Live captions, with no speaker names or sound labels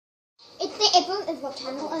It's the April is what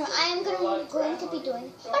channel, and I am going to be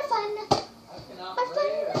doing more fun. More fun.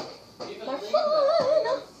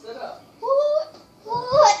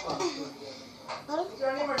 More fun. What? Is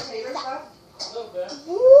there any more tater stuff?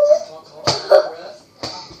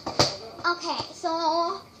 Okay, so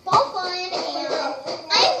fall fun, and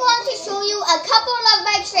I'm going to show you a couple of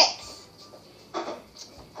my tricks.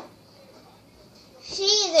 She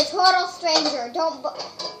is a total stranger.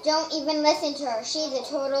 Don't even listen to her. She's a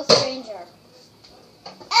total stranger.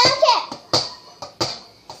 Okay.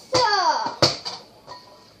 So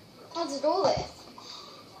let's do this.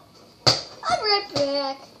 I'll be right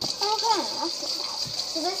back. Okay.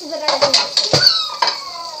 So this is what I do.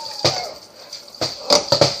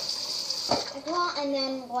 I go out and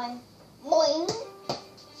then going boing,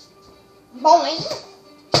 boing.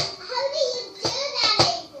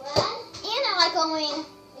 Going,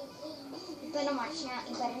 you better watch out,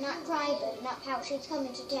 you better not cry, you better not pout, she's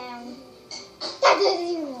coming to town. That doesn't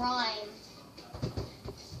even rhyme.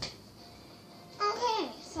 Okay,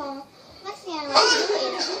 so let's see how I do it.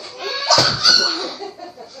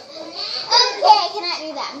 Okay, I cannot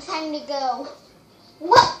do that. I'm trying to go.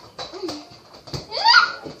 What?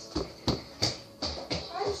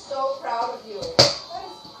 I'm so proud of you. That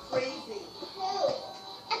is crazy.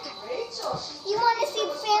 Rachel. You want to see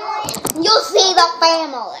the family? You'll see the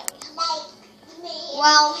family.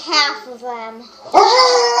 Well, half of them.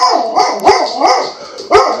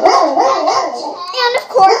 And of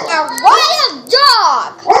course, a wild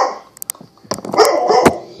dog.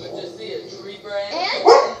 Did you see a tree branch? And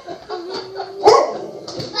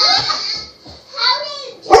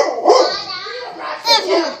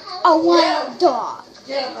a wild dog.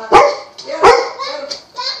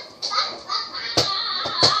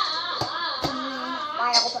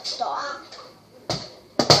 Wild dog.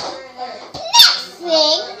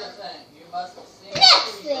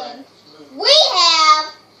 Next thing, we have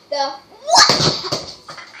the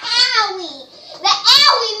owie. The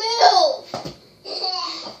owie move.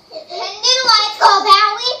 And you know why it's called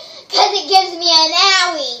owie? Because it gives me an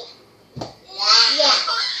owie. Yeah.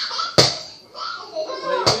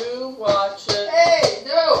 When you watch it, Hey,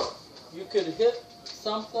 no. you could hit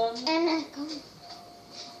something. And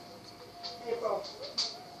April.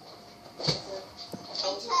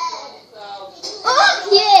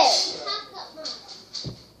 okay.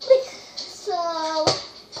 So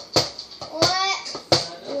let's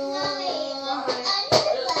do.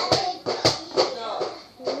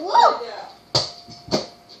 Woo!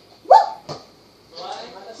 Woo!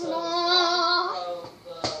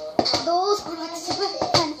 Those are like super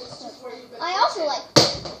fun. I also like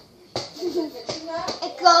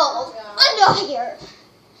it goes under here.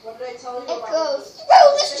 What did I tell you It about goes this?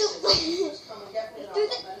 through the soup. Come and get me Through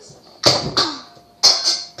that the- medicine.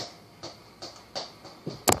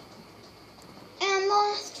 And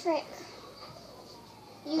last trick.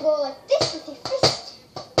 You go like this with your fist.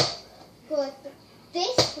 Go like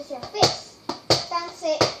this with your fist. Bounce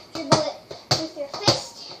it, dribble it with your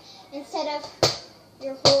fist instead of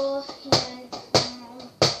your whole hand.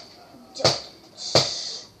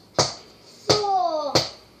 So,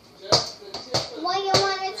 what do you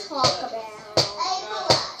want to talk about?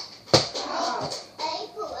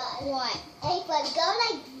 What? Go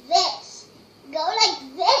like this. Go like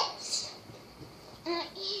this.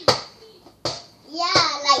 Yeah,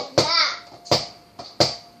 like that.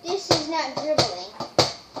 This is not dribbling.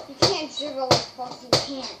 You can't dribble with both your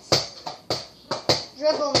hands.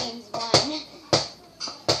 Dribble means one.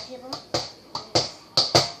 Dribble.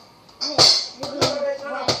 This. Dribble means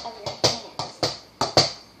one of your hands.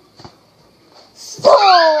 So,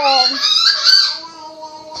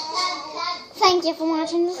 thank you for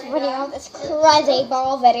watching this video, this crazy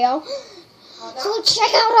ball video. So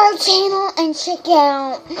check out our channel and check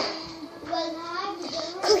out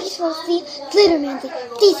Cookies Frosty, Glittermancy,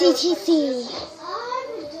 DCTC,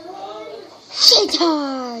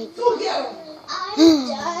 Shitard,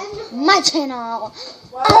 my channel,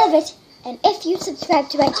 all of it. And if you subscribe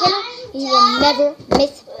to my channel, you will never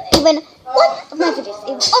miss even one of my videos.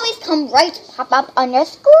 It will always come right, pop up on your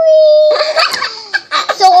screen.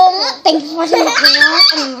 So, thank you for watching this video,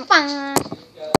 and bye.